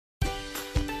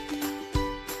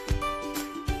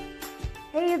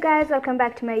Hey you guys, welcome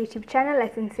back to my YouTube channel. I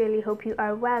sincerely hope you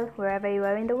are well wherever you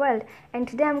are in the world. And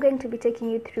today I'm going to be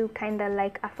taking you through kind of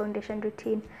like a foundation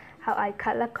routine, how I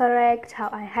color correct, how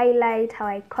I highlight, how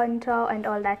I contour and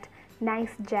all that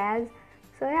nice jazz.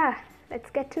 So yeah, let's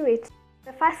get to it.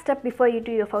 The first step before you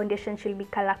do your foundation should be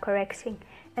color correcting.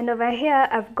 And over here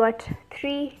I've got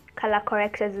 3 color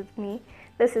correctors with me.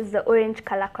 This is the orange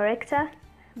color corrector,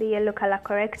 the yellow color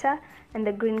corrector, and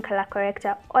the green color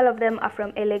corrector. All of them are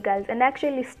from LA Girls, and I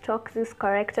actually stock these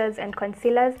correctors and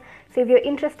concealers, so if you're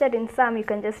interested in some you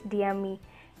can just DM me.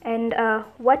 And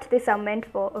what these are meant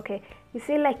for, okay, you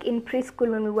see, like in preschool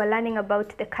when we were learning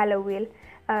about the color wheel,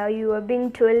 you were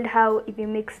being told how if you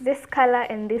mix this color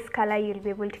and this color you'll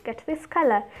be able to get this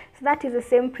color. So that is the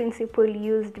same principle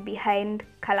used behind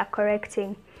color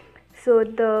correcting. So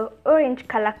the orange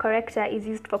color corrector is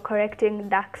used for correcting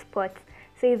dark spots.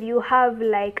 So if you have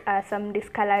like some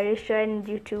discoloration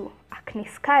due to acne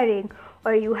scarring,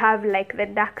 or you have like the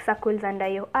dark circles under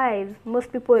your eyes,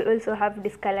 most people also have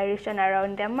discoloration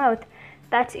around their mouth,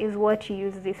 that is what you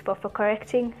use this for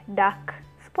correcting dark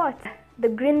spots. The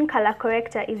green color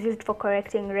corrector is used for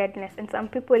correcting redness, and some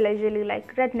people usually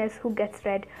like redness. Who gets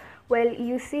red? Well,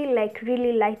 you see, like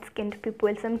really light-skinned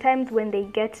people, sometimes when they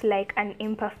get like an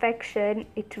imperfection,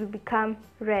 it will become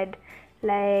red,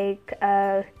 like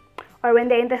or when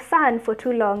they're in the sun for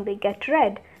too long, they get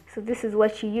red. So this is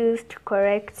what you use to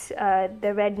correct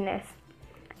the redness.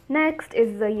 Next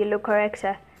is the yellow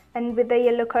corrector. And with the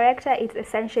yellow corrector, it's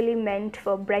essentially meant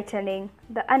for brightening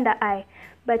the under eye.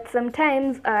 But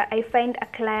sometimes I find a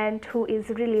client who is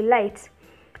really light.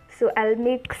 So I will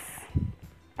mix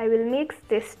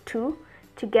these two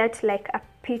to get like a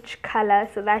peach color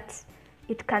so that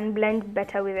it can blend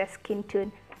better with the skin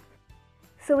tone.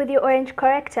 So with your orange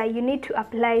corrector, you need to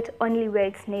apply it only where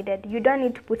it's needed. You don't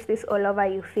need to put this all over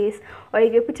your face, or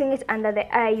if you're putting it under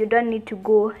the eye, you don't need to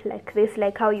go like this,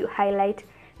 like how you highlight.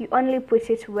 You only put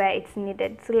it where it's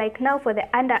needed. So like now for the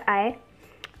under eye,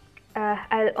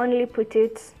 I'll only put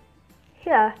it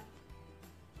here,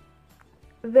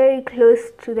 very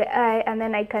close to the eye, and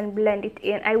then I can blend it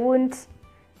in. I won't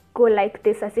go like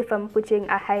this as if I'm putting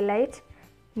a highlight.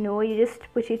 No, you just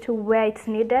put it where it's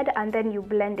needed and then you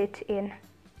blend it in.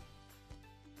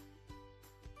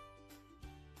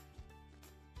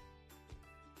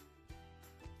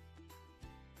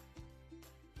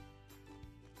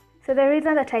 So the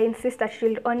reason that I insist that you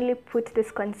should only put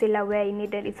this concealer where you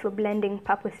need it is for blending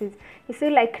purposes. You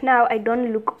see, like now I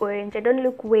don't look orange. I don't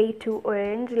look way too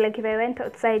orange. Like if I went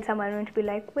outside, someone would be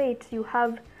like, wait, you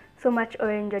have so much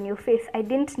orange on your face. I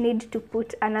didn't need to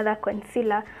put another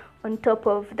concealer on top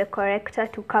of the corrector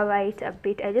to cover it a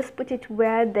bit. I just put it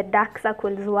where the dark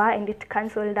circles were and it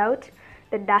cancelled out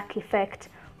the dark effect.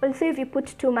 Also, if you put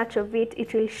too much of it,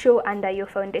 it will show under your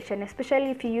foundation,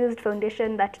 especially if you used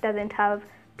foundation that doesn't have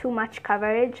too much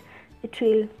coverage. It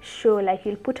will show, like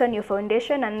you'll put on your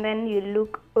foundation and then you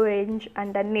look orange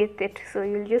underneath it, so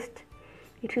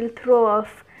it will throw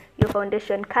off your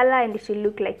foundation color and it will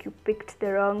look like you picked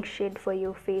the wrong shade for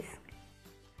your face.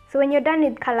 So when you're done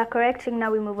with color correcting,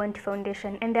 now we move on to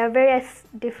foundation, and there are various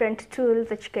different tools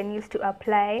that you can use to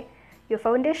apply your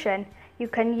foundation. You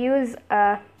can use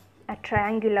a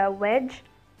triangular wedge,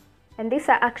 and these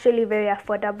are actually very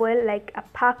affordable. Like a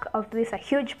pack of this, a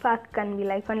huge pack, can be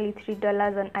like only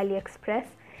 $3 on AliExpress.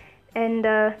 And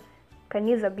you can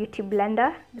use a beauty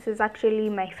blender. This is actually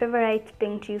my favorite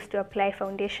thing to use to apply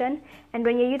foundation. And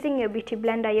when you're using your beauty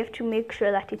blender, you have to make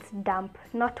sure that it's damp,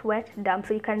 not wet, damp.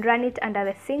 So you can run it under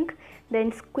the sink,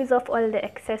 then squeeze off all the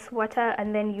excess water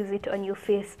and then use it on your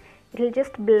face. It'll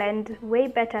just blend way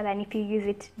better than if you use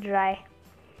it dry.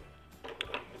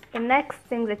 The next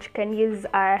things that you can use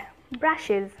are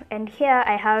brushes, and here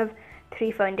I have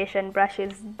 3 foundation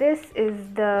brushes. This is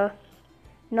the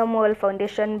normal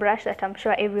foundation brush that I'm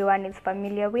sure everyone is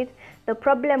familiar with. The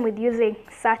problem with using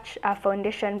such a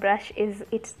foundation brush is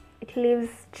it leaves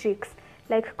streaks,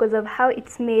 like because of how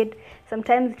it's made.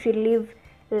 Sometimes it will leave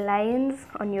lines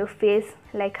on your face,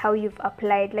 like how you've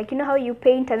applied, like you know how you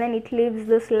paint and then it leaves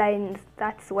those lines.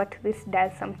 That's what this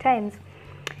does sometimes.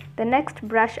 The next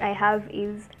brush I have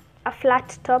is a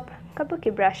flat top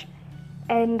kabuki brush,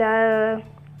 and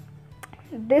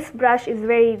this brush is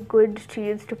very good to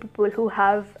use to people who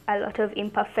have a lot of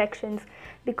imperfections,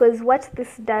 because what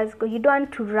this does, you don't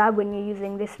want to rub when you're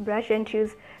using this brush, and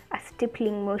use a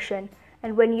stippling motion,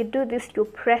 and when you do this you're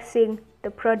pressing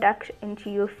the product into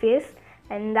your face,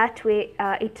 and that way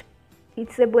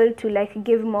it's able to like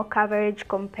give more coverage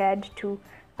compared to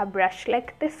a brush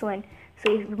like this one.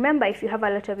 So remember, if you have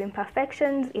a lot of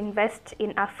imperfections, invest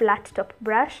in a flat top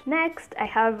brush. Next I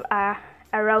have a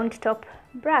round top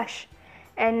brush,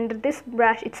 And this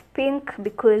brush, it's pink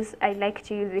because I like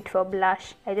to use it for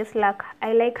blush. I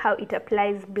like how it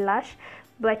applies blush,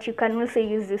 but you can also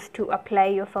use this to apply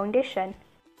your foundation.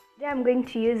 Today I'm going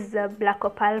to use the Black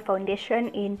Opal foundation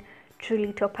in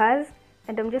Truly Topaz,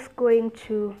 and I'm just going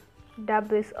to dab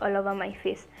this all over my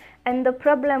face. And the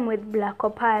problem with Black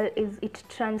Opal is it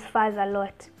transfers a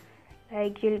lot.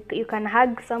 Like you can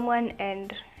hug someone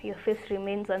and your face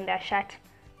remains on their shirt.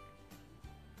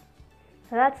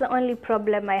 So that's the only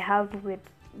problem I have with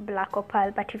Black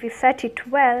Opal, but if you set it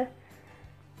well,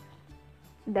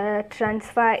 the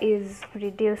transfer is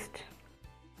reduced.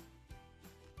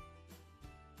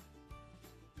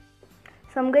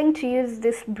 So I'm going to use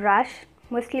this brush,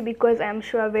 mostly because I'm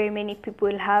sure very many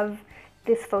people have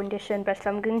this foundation brush,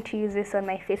 so I'm going to use this on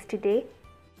my face today.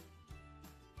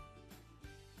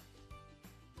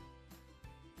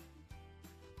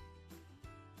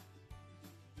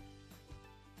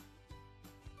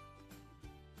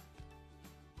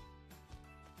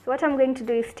 So what I'm going to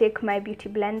do is take my beauty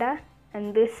blender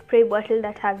and this spray bottle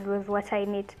that has rose water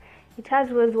in it. It has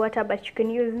rose water, but you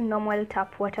can use normal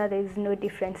tap water. There is no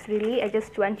difference really. I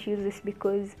just want to use this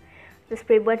because the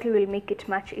spray bottle will make it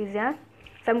much easier.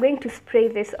 So I'm going to spray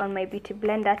this on my beauty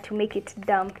blender to make it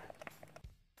damp.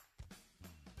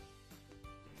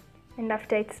 And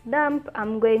after it's damp,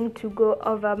 I'm going to go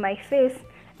over my face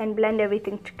and blend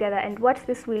everything together. And what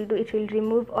this will do, it will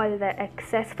remove all the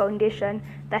excess foundation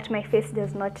that my face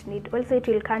does not need. Also, it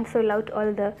will cancel out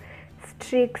all the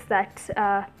streaks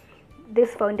that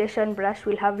this foundation brush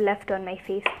will have left on my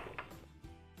face.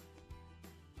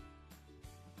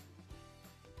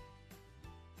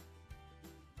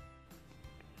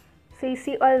 So you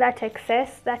see all that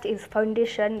excess, that is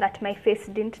foundation that my face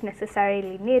didn't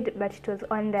necessarily need, but it was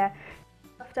on there.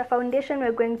 After foundation,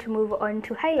 we're going to move on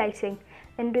to highlighting.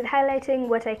 And with highlighting,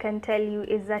 what I can tell you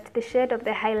is that the shade of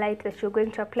the highlight that you're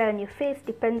going to apply on your face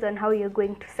depends on how you're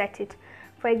going to set it.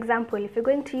 For example, if you're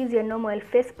going to use your normal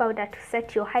face powder to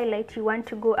set your highlight, you want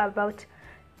to go about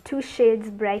 2 shades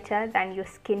brighter than your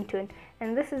skin tone.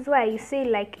 And this is why you see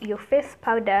like your face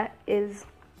powder is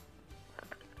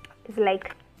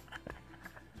like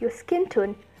your skin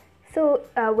tone. So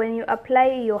when you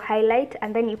apply your highlight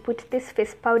and then you put this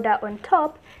face powder on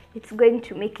top, it's going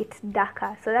to make it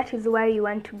darker. So that is why you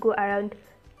want to go around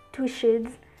 2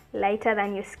 shades lighter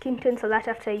than your skin tone, so that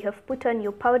after you have put on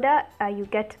your powder, you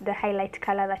get the highlight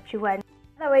color that you want.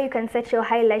 Another way you can set your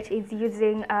highlight is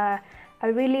using a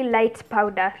really light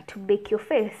powder to bake your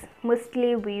face.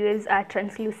 Mostly we use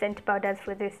translucent powders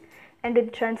for this. And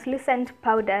with translucent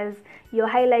powders, your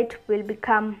highlight will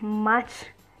become much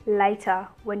lighter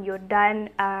when you're done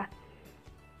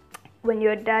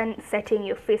setting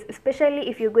your face, especially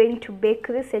if you're going to bake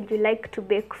this and you like to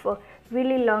bake for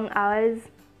really long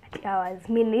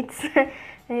minutes and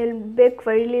you'll bake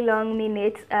for really long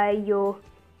minutes, your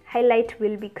highlight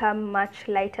will become much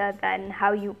lighter than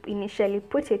how you initially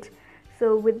put it.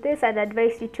 So with this, I'd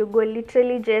advise you to go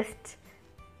literally just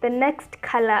the next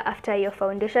color after your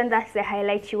foundation. That's the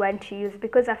highlight you want to use,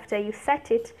 because after you set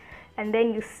it and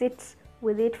then you sit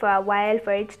with it for a while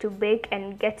for it to bake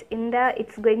and get in there,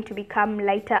 it's going to become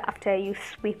lighter after you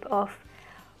sweep off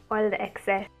all the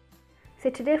excess. So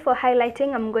today for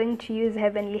highlighting, I'm going to use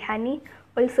Heavenly Honey,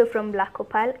 also from Black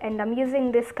Opal, and I'm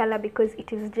using this color because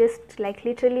it is just like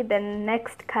literally the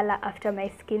next color after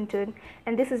my skin tone,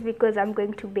 and this is because I'm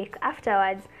going to bake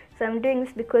afterwards. So I'm doing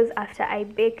this because after I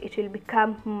bake, it will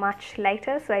become much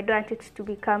lighter, so I don't want it to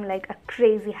become like a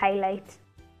crazy highlight.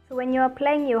 So when you're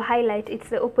applying your highlight, it's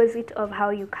the opposite of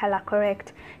how you color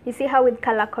correct. You see how with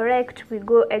color correct, we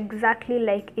go exactly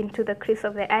like into the crease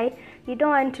of the eye. You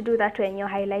don't want to do that when you're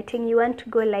highlighting. You want to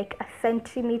go like a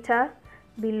centimeter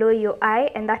below your eye,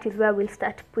 and that is where we'll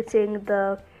start putting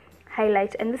the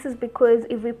highlight. And this is because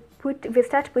if we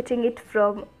start putting it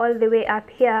from all the way up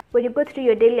here, when you go through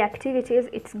your daily activities,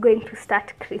 it's going to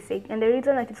start creasing. And the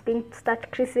reason that it's going to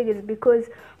start creasing is because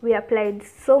we applied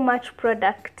so much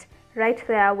product right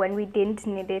there when we didn't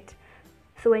need it.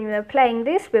 So when we're applying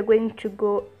this, we're going to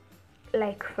go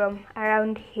like from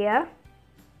around here,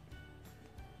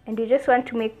 and you just want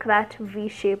to make that V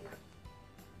shape.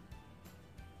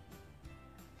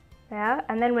 Yeah,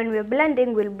 and then when we're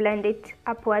blending, we'll blend it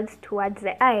upwards towards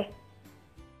the eye.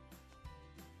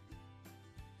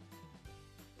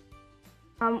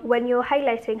 When you're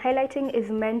highlighting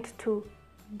is meant to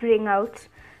bring out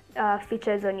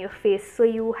features on your face. So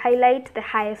you highlight the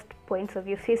highest points of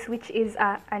your face, which is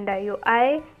under your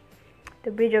eye,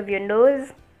 the bridge of your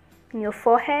nose, your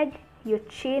forehead, your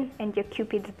chin, and your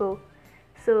cupid's bow.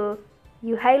 So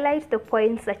you highlight the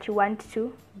points that you want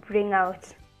to bring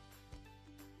out.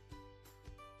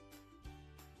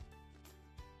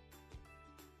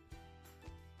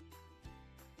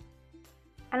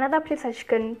 Another place that you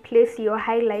can place your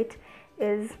highlight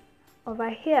is over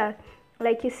here.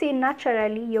 Like you see,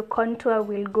 naturally your contour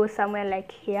will go somewhere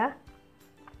like here.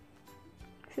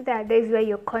 See that? There's where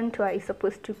your contour is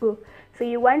supposed to go. So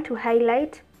you want to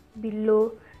highlight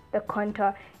below the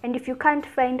contour, and if you can't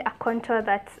find a contour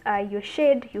that's your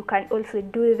shade, you can also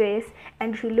do this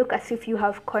and it will look as if you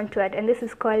have contoured, and this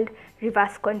is called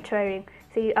reverse contouring.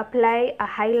 So you apply a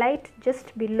highlight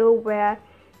just below where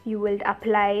you will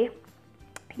apply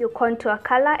your contour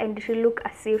color, and it will look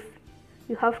as if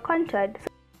you have contoured.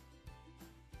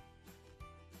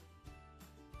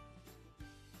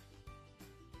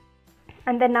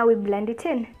 And then now we blend it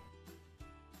in.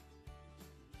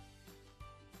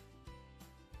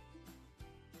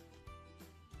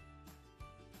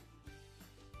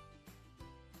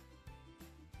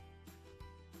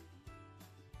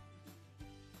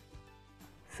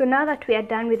 So now that we are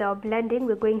done with our blending,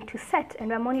 we're going to set,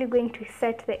 and I'm only going to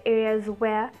set the areas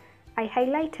where I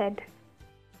highlighted.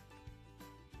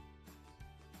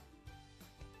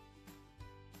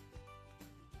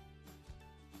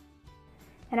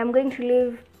 And I'm going to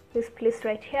leave this place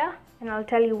right here, and I'll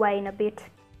tell you why in a bit.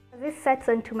 As this sets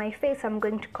onto my face, I'm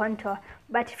going to contour.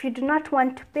 But if you do not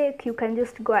want to bake, you can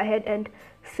just go ahead and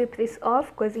sweep this off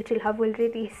because it will have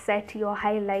already set your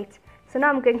highlight. So now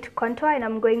I'm going to contour, and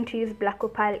I'm going to use Black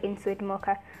Opal in Sweet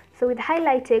Mocha. So with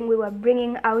highlighting, we were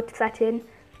bringing out certain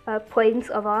points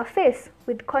of our face.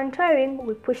 With contouring,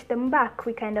 we push them back,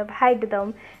 we kind of hide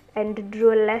them and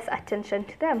draw less attention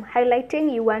to them.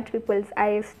 Highlighting, you want people's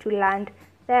eyes to land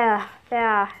there,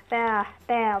 there, there,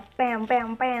 there, bam,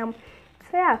 bam, bam.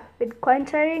 So yeah, with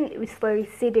contouring, it's for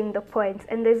receding the points,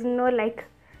 and there's no like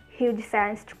huge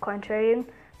science to contouring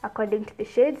according to the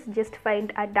shades. Just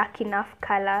find a dark enough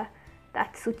color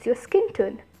that suits your skin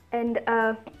tone. And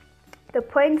the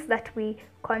points that we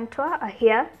contour are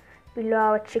here below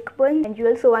our cheekbone, and you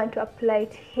also want to apply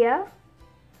it here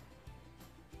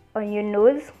on your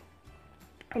nose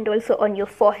and also on your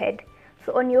forehead.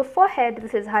 So on your forehead,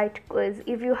 this is how it goes.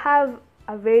 If you have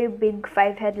a very big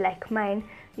 5 head like mine,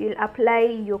 you'll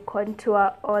apply your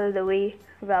contour all the way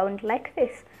around like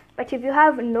this. But if you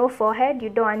have no forehead, you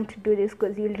don't want to do this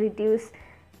because you'll reduce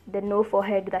the no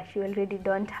forehead that you already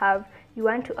don't have. You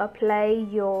want to apply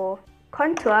your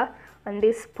contour on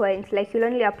these points, like you'll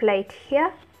only apply it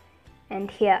here and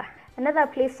here. Another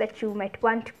place that you might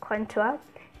want to contour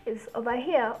is over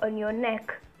here on your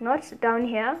neck, not down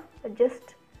here, but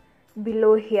just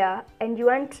below here. And you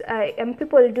want, and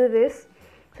people do this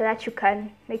so that you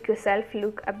can make yourself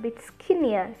look a bit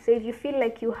skinnier. So if you feel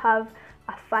like you have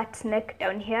a fat neck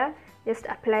down here, just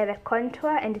apply the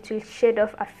contour and it will shade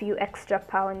off a few extra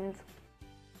pounds.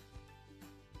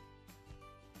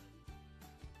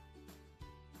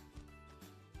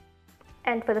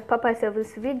 And for the purpose of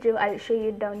this video, I'll show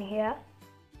you down here.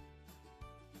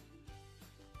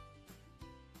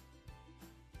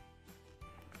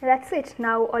 That's it.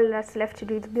 Now all that's left to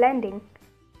do is blending.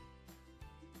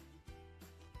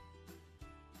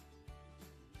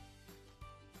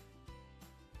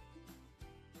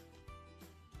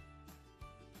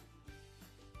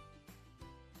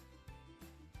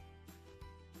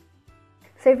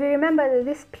 So if you remember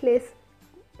this place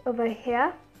over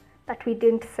here that we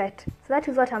didn't set, so that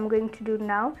is what I'm going to do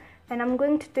now, and I'm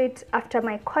going to do it after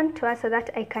my contour so that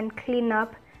I can clean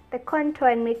up the contour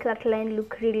and make that line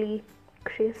look really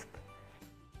crisp.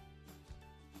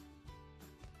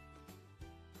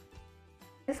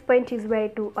 This point is where I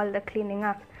do all the cleaning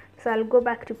up, so I'll go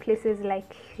back to places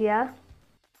like here.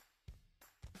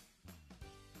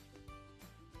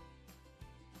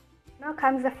 Now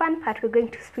comes the fun part. We're going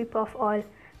to sweep off all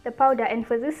the powder, and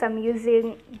for this I'm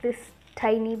using this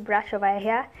tiny brush over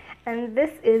here, and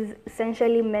this is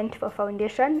essentially meant for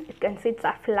foundation. You can see it's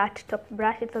a flat top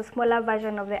brush. It's a smaller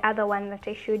version of the other one that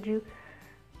I showed you,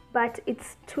 but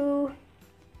it's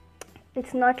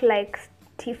not like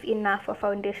stiff enough for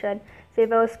foundation. So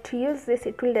if I was to use this,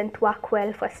 it wouldn't work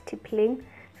well for stippling,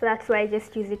 so that's why I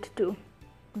just use it to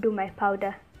do my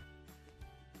powder.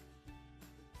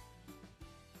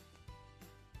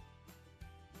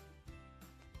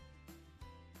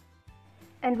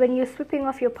 And when you're sweeping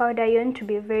off your powder, you want to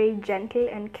be very gentle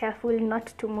and careful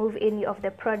not to move any of the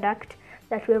product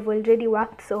that we have already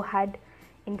worked so hard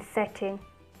in setting.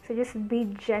 So just be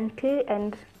gentle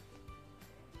and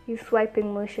use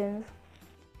swiping motions.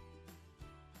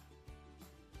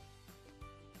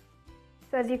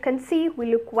 So as you can see,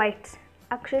 we look white.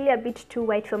 Actually a bit too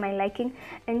white for my liking,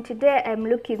 and today I'm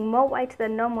looking more white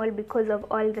than normal because of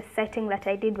all the setting that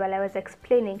I did while I was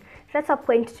explaining. So that's a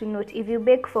point to note. If you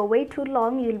bake for way too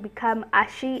long, you'll become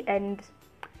ashy and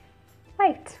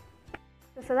white.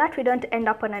 So that we don't end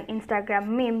up on an Instagram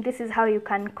meme, this is how you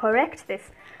can correct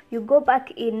this. You go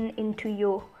back into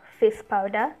your face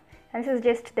powder, and this is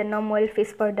just the normal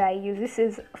face powder I use. This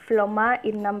is Floma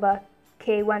in number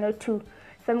K102. So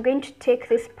I'm going to take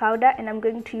this powder and I'm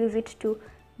going to use it to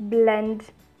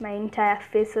blend my entire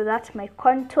face so that my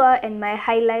contour and my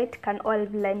highlight can all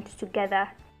blend together.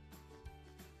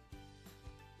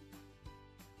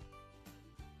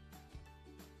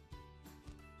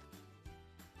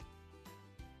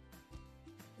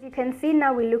 As you can see,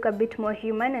 now we look a bit more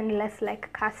human and less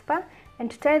like Casper. And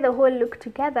to tie the whole look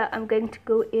together, I'm going to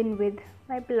go in with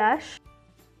my blush.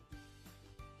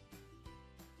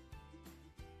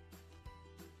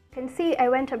 You can see I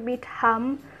went a bit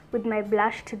ham with my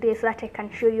blush today so that I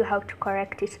can show you how to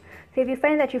correct it. So if you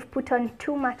find that you've put on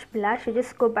too much blush, you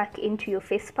just go back into your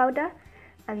face powder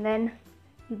and then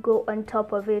you go on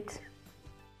top of it.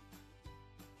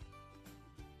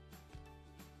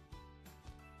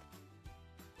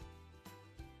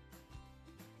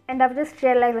 And I've just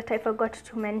realized that I forgot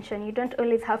to mention, you don't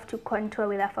always have to contour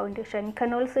with a foundation. You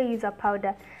can also use a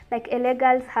powder. Like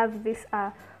Elegals have this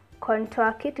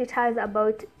contour kit. It has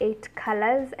about 8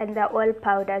 colors and they're all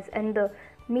powders. And the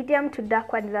medium to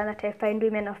dark ones that I find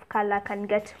women of color can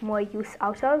get more use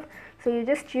out of. So you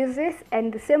just use this,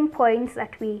 and the same points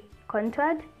that we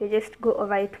contoured, you just go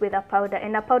over it with a powder.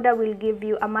 And a powder will give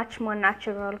you a much more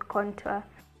natural contour.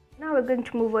 Now we're going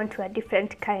to move on to a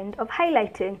different kind of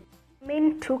highlighting.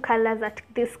 Main 2 colors that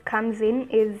this comes in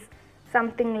is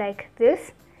something like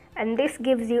this, and this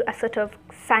gives you a sort of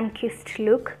sun-kissed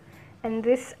look, and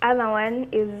this other one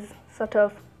is sort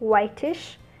of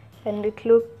whitish and it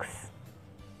looks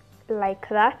like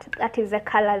that. That is the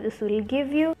color this will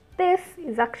give you. This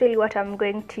is actually what I'm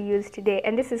going to use today,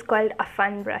 and this is called a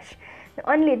fan brush. The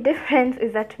only difference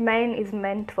is that mine is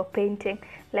meant for painting.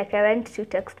 Like I went to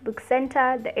textbook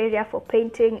center, the area for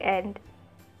painting, and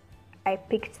I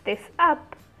picked this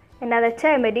up. Another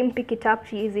time I didn't pick it up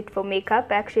to use it for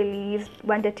makeup. I actually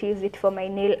wanted to use it for my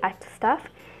nail art stuff,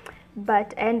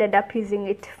 but I ended up using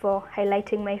it for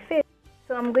highlighting my face.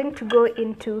 So I'm going to go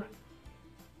into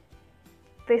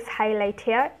this highlight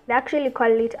here. They actually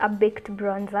call it a baked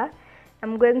bronzer.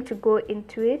 I'm going to go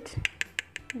into it,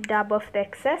 dab off the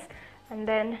excess, and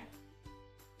then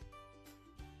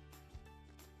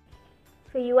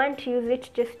so you want to use it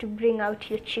just to bring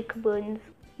out your cheekbones.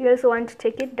 You also want to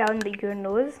take it down your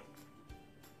nose,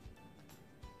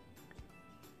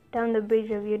 down the bridge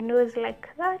of your nose like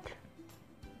that,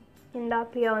 and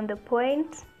up here on the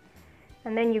point,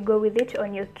 and then you go with it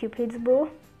on your cupid's bow.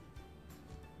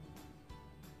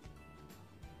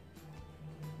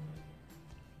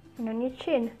 And on your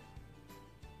chin.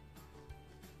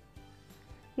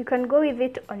 You can go with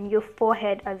it on your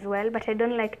forehead as well, but I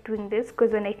don't like doing this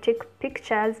because when I take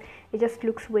pictures, it just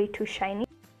looks way too shiny.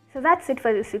 So that's it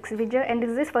for this week's video. And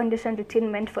is this foundation routine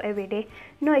meant for every day?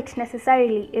 No, it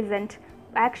necessarily isn't.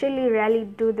 I actually rarely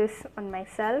do this on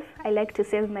myself. I like to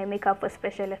save my makeup for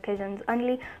special occasions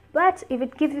only. But if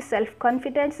it gives you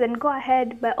self-confidence, then go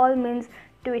ahead, by all means,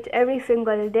 do it every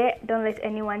single day. Don't let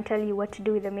anyone tell you what to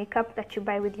do with the makeup that you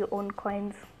buy with your own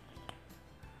coins.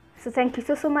 So thank you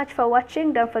so much for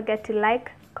watching. Don't forget to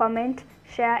like, comment,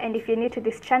 share, and if you're new to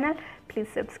this channel, please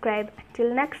subscribe.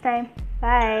 Until next time,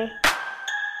 bye.